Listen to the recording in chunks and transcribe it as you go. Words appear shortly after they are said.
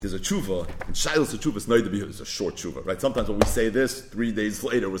There's a tshuva, and Shiloh's tshuva is Noida B'Yehuda. It's a short tshuva, right? Sometimes when we say this, 3 days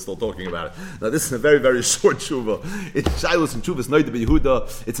later, we're still talking about it. Now, this is a very, very short tshuva. It's Shiloh's tshuva is Noida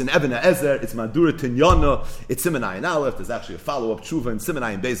B'Yehuda. It's in Even Ezer. It's Madura Tinyana. It's Siman Ayin Aleph. There's actually a follow-up tshuva in Siman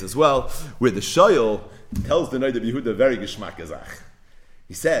Ayin Beis as well, where the Shiloh tells the Noida B'Yehuda very geschmack azach.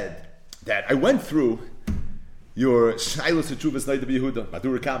 He said that I went through your Shiloh's Tshuvas Noida B'Yehuda,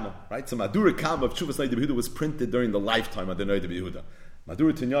 Madura Kama, right? So Madura Kama of Tshuvas Noida B'Yehuda was printed during the lifetime of the Noida B'Yehuda.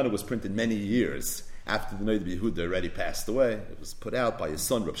 Madura Tinyana was printed many years after the Noida B'Yehuda already passed away. It was put out by his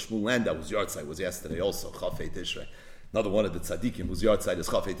son, Reb Shmuel Landau, whose yahrzeit was yesterday also, Chafei Tishrei. Another one of the tzaddikim whose yahrzeit is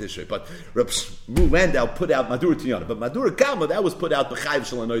Chafei Tishrei. But Reb Shmuel Landau put out Madura Tinyana. But Madura Kama, that was put out B'chayv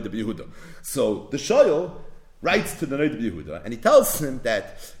Shel Noida B'Yehuda. So the Shoyal writes to the Noida B'Yehuda, and he tells him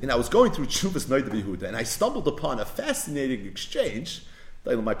that, I was going through Tshuvas Noida B'Yehuda, and I stumbled upon a fascinating exchange,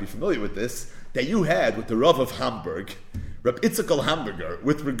 Dayla might be familiar with this, that you had with the Rav of Hamburg, Reb Itzchak Hamburger,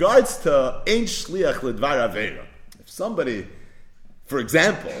 with regards to Ein Shliach L'Dvar Aveira. If somebody, for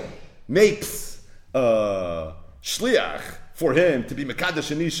example, makes a Shliach for him to be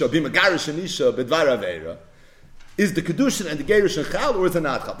Mekadosh Anisha, be Megarish Anisha, B'Dvar Aveira, is the Kedushin and the Gerish and Chal, or is it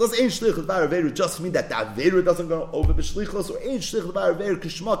not Chal? Does Ein Shliach L'Dvar Aveira just mean that the Aveira doesn't go over B'Shlichos, or Ein Shliach L'Dvar Aveira,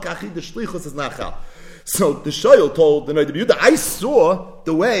 Kishma Kachi, the Shlichos is not Chal? So the Shoyal told the Noida B'Yehuda, I saw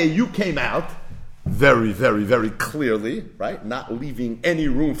the way you came out, very, very, very clearly, right? Not leaving any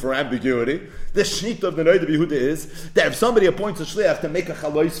room for ambiguity. The shita of the Noida B'Yehuda is that if somebody appoints a shliach to make a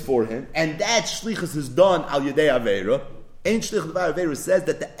chalois for him, and that shlichus is done al yedei aveira, Ein Shliach L'Dvar Aveira says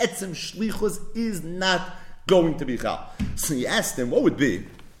that the etzem shlichus is not going to be chal. So he asked him, what would be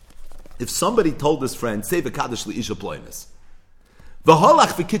if somebody told his friend, say v'kadosh li'isha ploinis,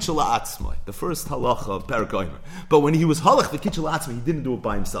 v'halach v'kitchel la'atzmai, the first halacha of Perek Omer. But when he was halach v'kitchel la'atzmai, he didn't do it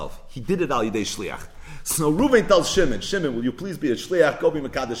by himself. He did it al yidei shliach. So Reuven tells Shimon, will you please be a shliach? Go be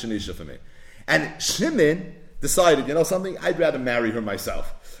mekadosh anisha for me. And Shimon decided, something? I'd rather marry her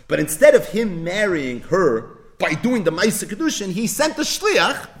myself. But instead of him marrying her by doing the Maisa Kedushin, he sent the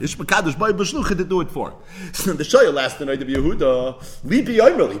shliach, Ish Mekadosh by B'shlucha, to do it for him. So the Shoyal asked the Noida B'Yehuda, Libi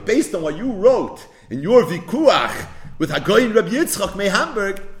Omerli, based on what you wrote in your Vikuach with Hagoyin Rabbi Yitzchak Mei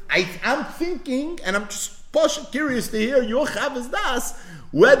Hamburg, I'm thinking, and I'm just curious to hear your Chavaz Das,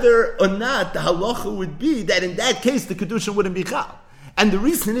 whether or not the halacha would be that in that case the Kedusha wouldn't be Chal. And the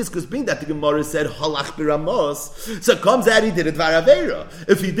reason is because being that the Gemara said halach biramos, so it comes out he did a dvar aveira.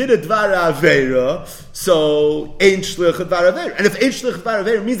 If he did a dvar aveira, so ein shlich dvar aveira. And if ein shlich dvar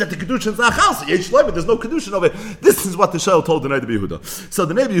aveira means that the kedushin is not chal, so ein shlich, but there's no kedushin over it. This is what the Shaul told the Noida B'Yehuda. So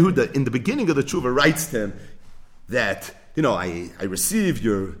the Noida B'Yehuda in the beginning of the tshuva writes to him that I received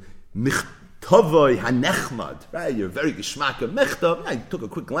your Tovoi hanechmad, right? You're very geschmack of mechtav. I took a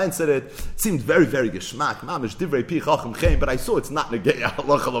quick glance at it. It seemed very, very geschmack. Mamish divrei pi chacham chen, but I saw it's not negei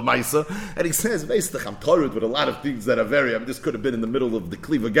halacha l'maisa. And he says, "Veistach, I'm torrid with a lot of things that are very. This could have been in the middle of the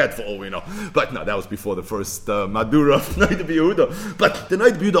Kliva Get for all we know." But no, that was before the first Madura of Noida B'Yehuda. But the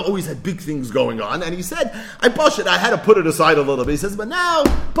Noida B'Yehuda always had big things going on, and he said, "I push it. I had to put it aside a little bit." He says, "But now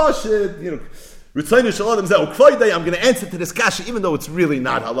push it, I'm going to answer to this kasha, even though it's really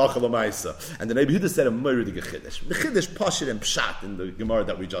not halacha l'maisa." And the Noida B'Yehuda said a murder the chiddush. The chiddush pashit and pshat in the Gemara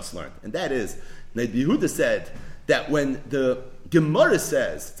that we just learned, and that is Noida B'Yehuda said that when the Gemara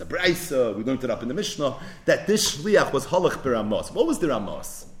says it's a brayso, we learned it up in the Mishnah, that this shliach was halach b'ramos. What was the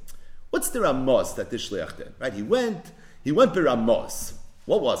ramos? What's the ramos that this shliach did? Right? He went b'ramos.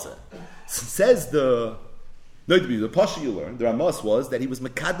 What was it? Says the Pasha you learned, the Ramos was that he was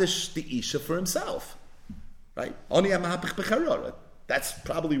Mekadesh the Isha for himself. Right? Ani Mahapich Becharara. That's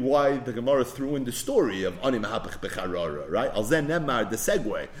probably why the Gemara threw in the story of Ani Mahapich Becharara. Right? Al Zen Nemar, the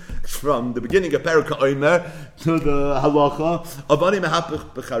segue from the beginning of Perek Omer to the halacha of Ani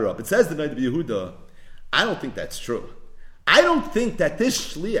Mahapich Becharara. It says the Noida B'Yehuda, I don't think that's true. I don't think that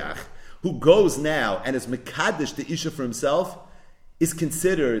this shliach who goes now and is Mekadesh the Isha for himself is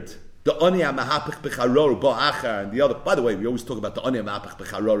considered the Ani HaMahapich B'Charor Ba'achar, and the other. By the way, we always talk about the Ani HaMahapich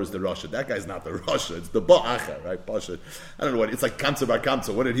B'Charor as the Rasha. That guy's not the Rasha. It's the Ba'achar, right? Pasha. I don't know what. It's like Kamsa Bar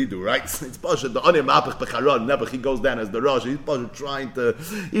Kamsa. What did he do, right? It's Pasha. The Ani HaMahapich B'Charor. Never he goes down as the Rasha. He's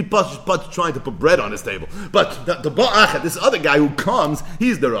Pasha trying to put bread on his table. But the Ba'achar, this other guy who comes,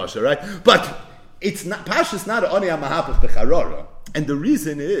 he's the Rasha, right? But it's not Pasha's not Ani HaMahapich B'Charor, and the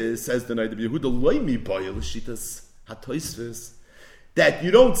reason is, says the Noida B'Yehuda, Loimi Boyel Shitas HaToisves, that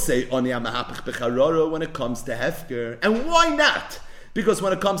you don't say Ani HaMahapich B'Charara when it comes to Hefker. And why not? Because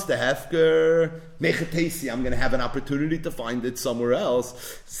when it comes to Hefker, Mechatesi, I'm going to have an opportunity to find it somewhere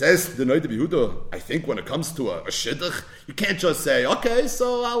else. Says the Noida B'Yehuda, I think when it comes to a Shidduch, you can't just say, okay,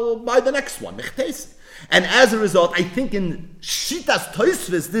 so I will buy the next one, Mechatesi. And as a result, I think in Shitas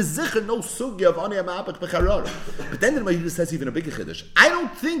Toisvis, there's zicher no sugya of Ani Mahapach Becharara. But then the Mahidah says even a bigger chiddush. I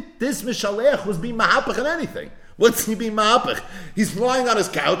don't think this Mishalech was being Mahapach in anything. What's he being Mahapach? He's lying on his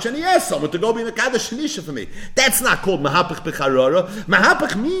couch and he asked someone to go be Mekadosh Shanisha for me. That's not called Mahapach Becharara.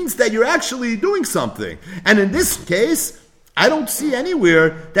 Mahapach means that you're actually doing something. And in this case, I don't see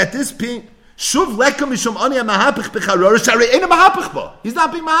anywhere that this being Shuv Lekam Mishum Ani Mahapach Becharara Shari Eina Mahapach Ba. He's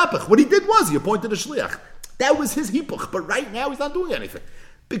not being Mahapach. What he did was he appointed a Shliach. That was his hipuch, but right now he's not doing anything.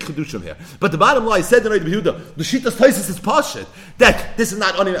 Big chedushim here. But the bottom line, said the Noid Behuda, the Shitas Taisis is pashit, that this is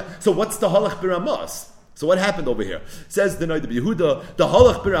not Ani. So what's the halach biramos? So what happened over here? Says the Noid Behuda, the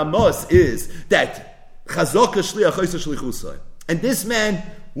halach biramos is that chazaka shliach oisa shlichusai. And this man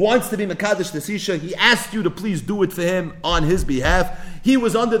wants to be Mekadosh Nesisha. He asked you to please do it for him on his behalf. He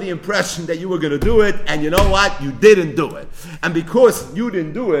was under the impression that you were going to do it, and you know what? You didn't do it. And because you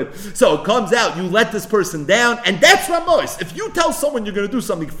didn't do it, so it comes out, you let this person down, and that's Ramos. If you tell someone you're going to do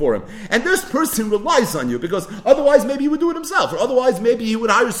something for him, and this person relies on you, because otherwise maybe he would do it himself, or otherwise maybe he would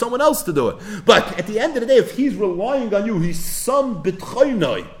hire someone else to do it. But at the end of the day, if he's relying on you, he's some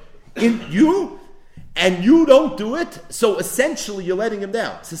bitchoinoi in you, and you don't do it, so essentially you're letting him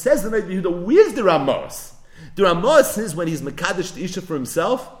down. So says the Noid Yehuda, where's the Ramos? The Ramos is when he's Mekadosh the Isha for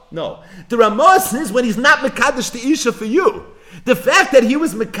himself? No. The Ramos is when he's not Mekadosh the Isha for you. The fact that he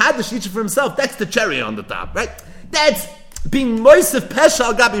was Mekadosh the Isha for himself, that's the cherry on the top, right? That's being Moisef Pesha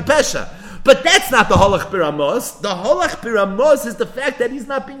al Gabi Pesha. But that's not the Holach Piramos. The Holach Piramos is the fact that he's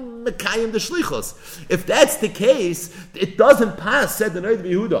not being Mekayim the Shlichos. If that's the case, it doesn't pass, said the Noid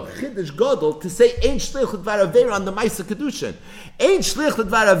Yehuda, Chiddush Gadol, to say Ein Shlich L'Dvar Aveira on the Maisa Kedushin. Ein Shlich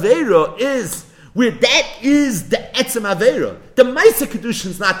L'Dvar Aveira is where that is the Etzem Aveira. The Maisa Kedushin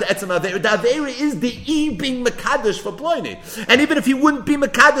is not the Etzem Aveira. The Aveira is the E being Mekadosh for Ploini. And even if he wouldn't be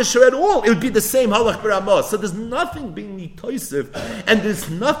Mekadosh at all, it would be the same Halach B'Ramos. So there's nothing being Nitoisiv, and there's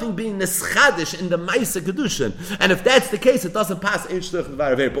nothing being Neschadish in the Maisa Kedushin. And if that's the case, it doesn't pass Ein Shlich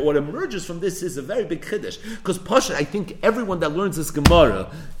L'Dvar Aveira. But what emerges from this is a very big Chiddush. Because Pasha, I think everyone that learns this Gemara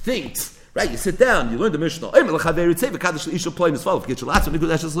thinks, right, you sit down, you learn the Mishnah. Tana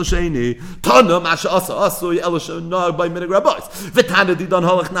masha asa asu elisha nar by minig rabbis. V'tana didan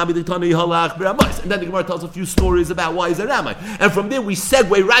halach nabi ditana halach b'rabbis. And then the Gemara tells a few stories about why is a Ramai. And from there we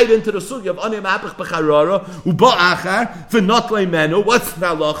segue right into the sugya of ani mahapach b'charara u'ba'achar v'notlei menu. What's the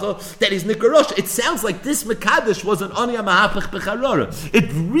halacha? That is nikarosh. It sounds like this mekadosh was an ani mahapach b'charara.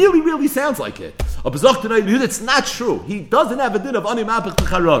 It really, really sounds like it. It's not true. He doesn't have a din of ani mahapach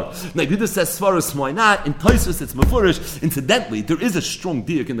b'charara. Now Yehuda says svaras why not? In Tosfos it's mefurish. Incidentally, there is a strong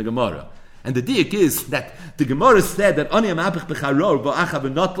diak in the Gemara. And the diak is that the Gemara said that Ani Amapich Becharor Ba'acha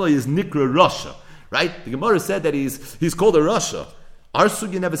Benotla is Nikra Rasha. Right? The Gemara said that he's called a Rasha. Our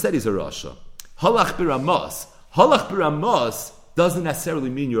Sugya never said he's a Rasha. Halach Biramos. Halach Biramos doesn't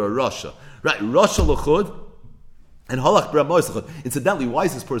necessarily mean you're a Rasha. Right? Rasha L'chud and Halach Biramos L'chud. Incidentally, why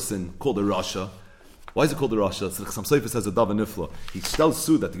is this person called a Rasha? Why is it called a Rasha? Some Sefer says a Dava Nifla. He tells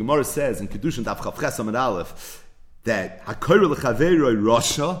Su that the Gemara says in Kedushin Daf Chav Ches Amud Aleph that Hakoyre L'chaveroi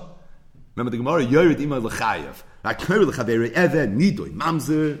Rasha. Remember the Gemara Yored Ima L'chayev. Hakoyre L'chaveroi Even Nidoy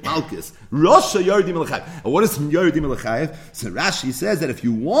Mamzer Malchus Rasha Yored Ima L'chayev. And what is Yored Ima L'chayev? So Rashi says that if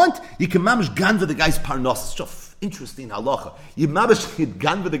you want, you can mamish ganva the guy's parnasa. It's just interesting halacha. You mamish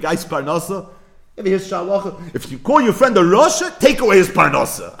ganva the guy's parnasa. If you call your friend a Rasha, take away his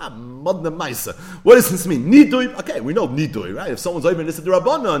parnasa. What does this mean? Nidui? Okay, we know Nidui, right? If someone's over in this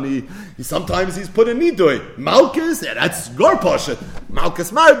Rabbanon, he sometimes he's put in Nidui. Malchus, yeah, that's Garpasha.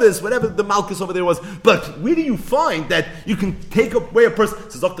 Malchus Mardis, whatever the Malchus over there was. But where do you find that you can take away a person?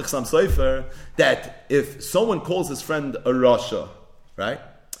 Says Dr. Chasam Sofer that if someone calls his friend a Rasha, right?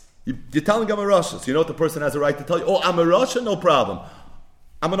 You're telling him I'm a Rasha, so you know what the person has a right to tell you. Oh, I'm a Rasha, no problem.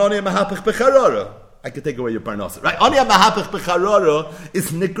 I'm an Ani Mahapich Becharara. I can take away your parnasa. Right? Ani Mahapich Becharara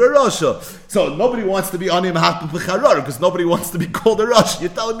is Nikra Rasha. So nobody wants to be Ani Mahapich Becharara because nobody wants to be called a Rasha. You're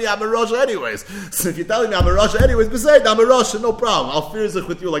telling me I'm a Rasha anyways. So if you're telling me I'm a Rasha anyways, besides I'm a Rasha, no problem. I'll fear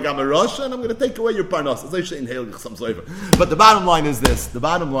with you like I'm a Rasha and I'm going to take away your parnasa. But the bottom line is this. The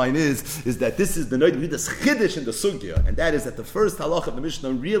bottom line is that this is the Noid Yehuda's Chiddush in the Sugya, and that is that the first halach of the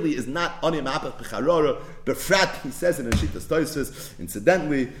Mishnah really is not Ani Mahapich Becharara, but Frat, he says in Shitas Tosfos.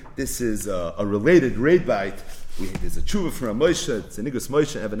 Incidentally, this is a related great bite. There's a tshuva from Moshe. It's a Nigus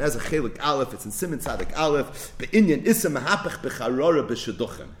Moshe. Even Ezer Chelik Aleph. It's in Siman Tzadik Aleph. Be'inyan Issa Mahapach Becharora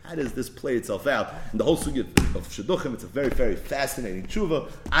B'Sheduchim. How does this play itself out? In the whole sugya of Sheduchim, it's a very, very fascinating tshuva.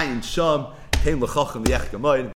 Ayin Sham. Tein L'Chacham Yech Gamoyin.